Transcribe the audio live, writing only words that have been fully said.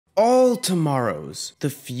All tomorrows. The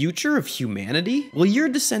future of humanity? Will your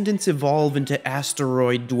descendants evolve into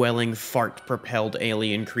asteroid-dwelling, fart-propelled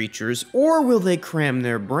alien creatures, or will they cram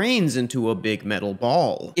their brains into a big metal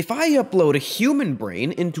ball? If I upload a human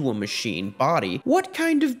brain into a machine body, what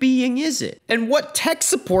kind of being is it? And what tech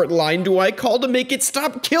support line do I call to make it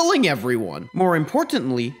stop killing everyone? More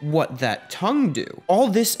importantly, what that tongue do? All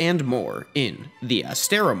this and more in the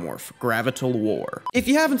Asteromorph Gravital War. If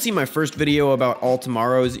you haven't seen my first video about All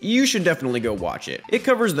Tomorrows, you should definitely go watch it. It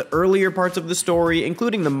covers the earlier parts of the story,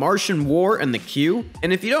 including the Martian War and the Q,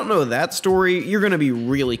 and if you don't know that story, you're gonna be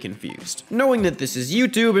really confused. Knowing that this is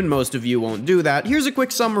YouTube and most of you won't do that, here's a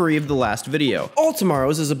quick summary of the last video. All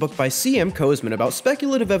Tomorrows is a book by C.M. Koseman about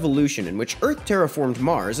speculative evolution in which Earth terraformed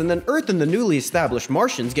Mars, and then Earth and the newly established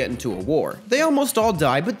Martians get into a war. They almost all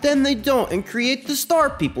die, but then they don't, and create the Star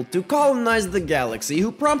People to colonize the galaxy,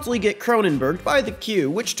 who promptly get Cronenberged by the Q,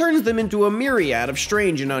 which turns them into a myriad of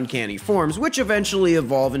strange and uncanny forms, which eventually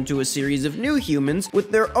evolve into a series of new humans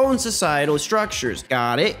with their own societal structures.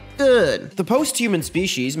 Got it? Good. The post-human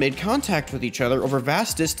species made contact with each other over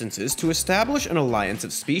vast distances to establish an alliance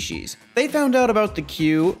of species. They found out about the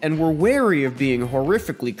Q and were wary of being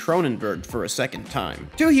horrifically Cronenberged for a second time.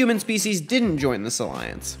 Two human species didn't join this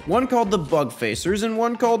alliance, one called the Bug Facers and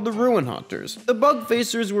one called the Ruin Hunters. The Bug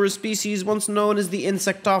Facers were a species once known as the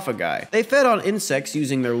Insectophagi. They fed on insects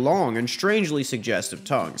using their long and strangely suggestive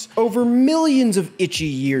tongues. Over millions of itchy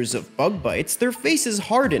years of bug bites, their faces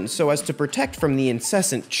hardened so as to protect from the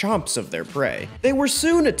incessant chomps of their prey. They were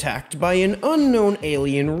soon attacked by an unknown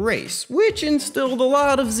alien race, which instilled a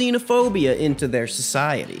lot of xenophobia into their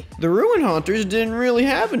society. The Ruin Hunters didn't really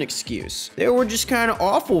have an excuse. They were just kinda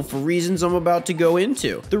awful for reasons I'm about to go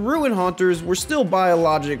into. The Ruin Hunters were still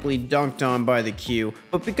biologically dunked on by the Q,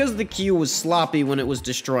 but because the Q was sloppy when it was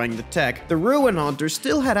destroying the tech, the Ruin Hunters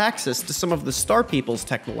still had access to some of the Star People's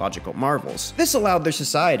technological marvels. This allowed their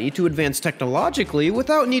society to advance technologically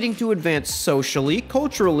without needing to advance socially,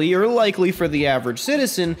 culturally, or likely for the average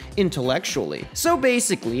citizen, intellectually. So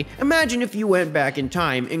basically, imagine if you went back in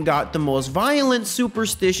time and got the most violent,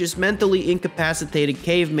 superstitious, mentally incapacitated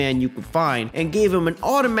caveman you could find and gave him an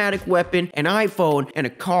automatic weapon, an iPhone, and a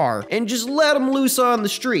car, and just let him loose on the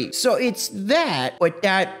street. So it's that, but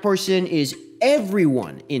that person is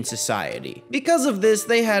everyone in society. Because of this,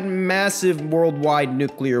 they had massive worldwide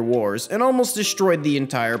nuclear wars and almost destroyed the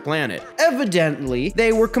entire planet. Evidently,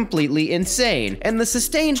 they were completely insane, and the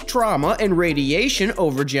sustained trauma and radiation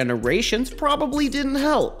over generations probably didn't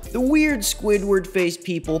help. The weird Squidward-faced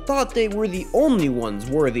people thought they were the only ones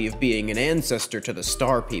worthy of being an ancestor to the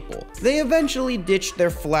Star People. They eventually ditched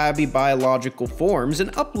their flabby biological forms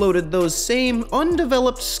and uploaded those same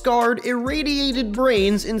undeveloped, scarred, irradiated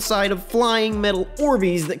brains inside of flying metal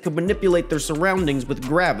Orbeez that could manipulate their surroundings with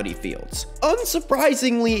gravity fields.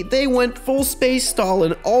 Unsurprisingly, they went full space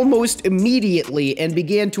Stalin almost immediately and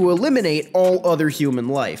began to eliminate all other human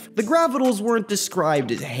life. The Gravitals weren't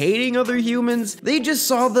described as hating other humans, they just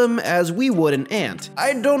saw them as we would an ant.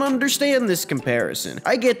 I don't understand this comparison.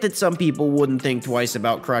 I get that some people wouldn't think twice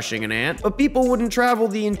about crushing an ant, but people wouldn't travel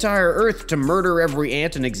the entire Earth to murder every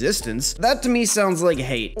ant in existence. That to me sounds like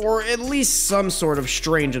hate, or at least some sort of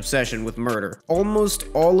strange obsession with murder. Almost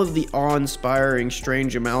all of the awe-inspiring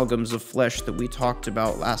strange amalgams of flesh that we talked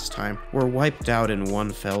about last time were wiped out in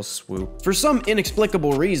one fell swoop. For some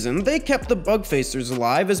inexplicable reason, they kept the Bug Facers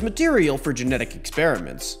alive as material for genetic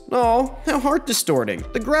experiments. Oh, how heart-distorting.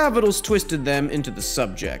 The Gravitals twisted them into the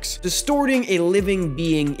subjects, distorting a living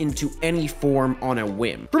being into any form on a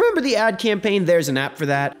whim. Remember the ad campaign There's an App for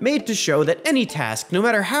That? Made to show that any task, no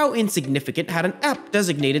matter how insignificant, had an app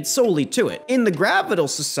designated solely to it. In the Gravital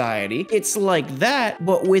Society, it's like that,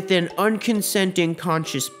 but with an unconsenting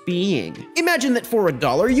conscious being. Imagine that for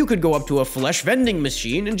 $1, you could go up to a flesh vending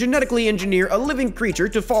machine and genetically engineer a living creature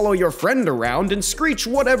to follow your friend around and screech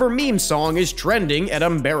whatever meme song is trending at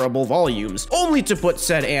unbearable volumes, only to put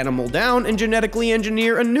said animal down and genetically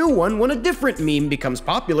engineer a new one when a different meme becomes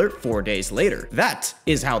popular 4 days later. That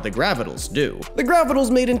is how the Gravitals do. The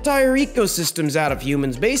Gravitals made entire ecosystems out of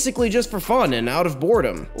humans basically just for fun and out of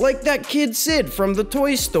boredom. Like that kid Sid from the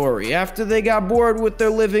Toy Story. After they got bored with their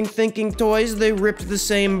living thinking toys, they ripped the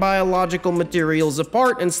same biological materials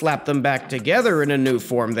apart and slapped them back together in a new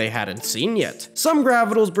form they hadn't seen yet. Some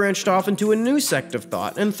Gravitals branched off into a new sect of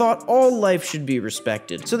thought and thought all life should be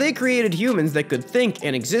respected, so they created humans that could think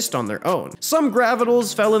and exist on their own. Some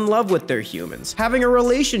Gravitals fell in love with their humans, having a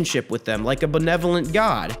relationship with them like a benevolent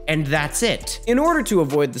god, and that's it. In order to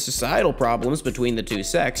avoid the societal problems between the two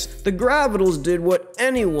sects, the Gravitals did what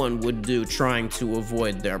anyone would do trying to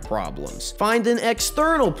avoid their problems. Find an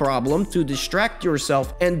external problem to distract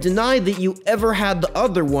yourself and deny that you ever had the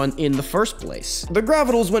other one in the first place. The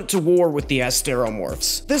Gravitals went to war with the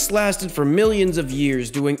Asteromorphs. This lasted for millions of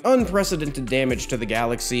years, doing unprecedented damage to the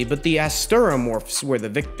galaxy, but the Asteromorphs were the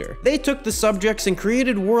victor. They took the subjects and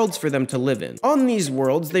created worlds for them to live in. On these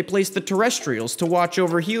worlds, they placed the terrestrials to watch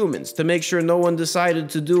over humans, to make sure no one decided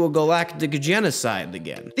to do a galactic genocide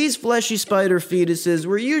again. These fleshy spider fetuses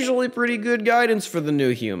were usually pretty good guidance for the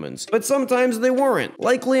new humans, but sometimes they weren't.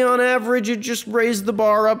 Likely on average, it just raised the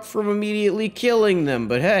bar up from immediately killing them,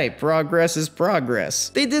 but hey, progress is progress.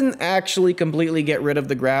 They didn't actually completely get rid of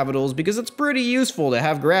the Gravitals because it's pretty useful to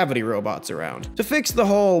have gravity robots around. To fix the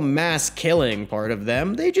whole mass killing part of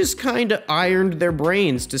them, they just kinda ironed their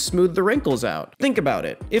brains to smooth the wrinkles out. Think about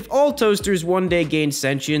it. If all toasters one day gained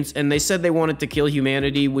sentience and they said they wanted to kill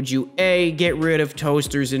humanity, would you A, get rid of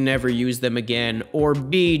toasters and never use them again, or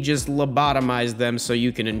B, just lobotomize them so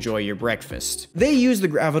you can enjoy your breakfast? They used the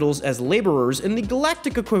Gravitals as laborers in the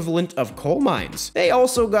galactic equivalent of coal mines. They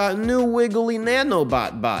also got new wiggly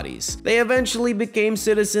nanobot bodies. They eventually became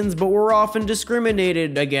citizens, but were often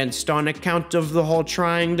discriminated against on account of the whole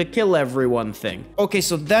trying to kill everyone thing. Okay,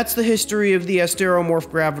 so that's the history of the Asteromorph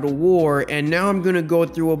Gravital War, and now I'm gonna go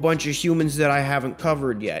through a bunch of humans that I haven't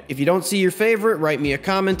covered yet. If you don't see your favorite, write me a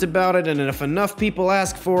comment about it, and if enough people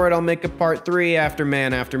ask for it, I'll make a part 3 after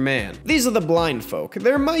man after man. These are the blind folk.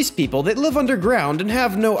 They're mice people that live underground and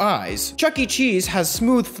have no eyes. Chuck E. Cheese has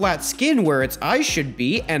smooth, flat skin where its eyes should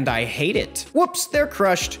be, and I hate it. Whoops, they're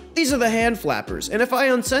crushed. These are the hand flappers, and if I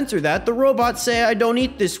uncensor that, the robots say I don't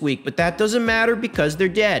eat this week, but that doesn't matter because they're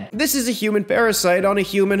dead. This is a human parasite on a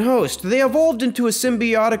human host. They evolved into a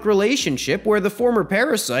symbiotic relationship where the former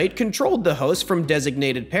parasite controlled the host from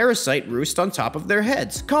designated parasite roost on top of their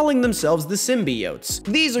heads, calling themselves the symbiotes.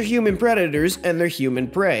 These are human predators and they're human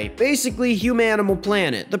prey. Basically, human-animal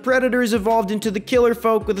planet. The predators evolved into the killer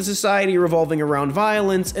folk with a society revolving around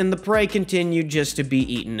violence, and the prey continued just to be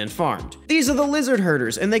eaten and farmed. These are the lizard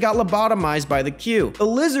herders, and they got lobotomized by the Q. The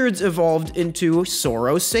lizards evolved into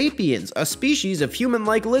Saurosapiens, a species of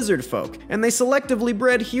human-like lizard folk, and they selectively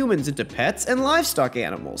bred humans into pets and livestock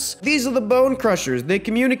animals. These are the bone crushers. They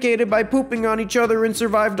communicated by pooping on each other and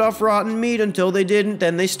survived off rotten meat until they didn't,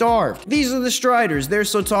 then they starved. These are the striders. They're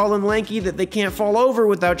so tall and lanky that they can't fall over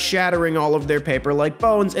without shattering all of their paper-like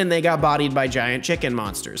bones, and they got bodied by giant chicken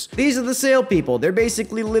monsters. These are the sail people. They're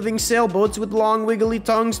basically living sailboats with long wiggly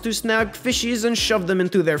tongues to snag fishies and shove them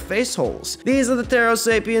into their face holes. These are the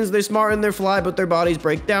Pterosapiens. They're smart and they fly, but their bodies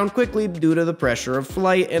break down quickly due to the pressure of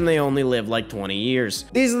flight, and they only live like 20 years.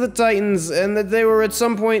 These are the Titans, and that they were at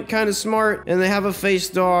some point kind of smart, and they have a face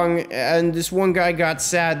dong, and this one guy got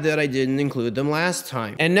sad that I didn't include them last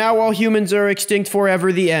time. And now all humans are extinct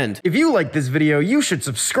forever, the end. If you like this video, you should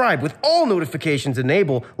subscribe with all notifications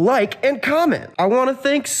enabled, like, and comment. I want to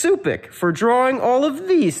thank Supik for drawing all of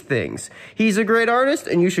these things. He's a great artist,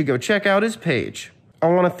 and you should go check out his page. I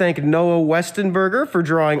want to thank Noah Westenberger for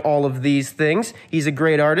drawing all of these things. He's a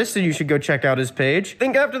great artist, and you should go check out his page. I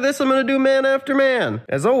think after this, I'm going to do man after man.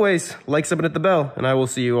 As always, like, sub, and hit the bell, and I will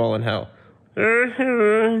see you all in hell.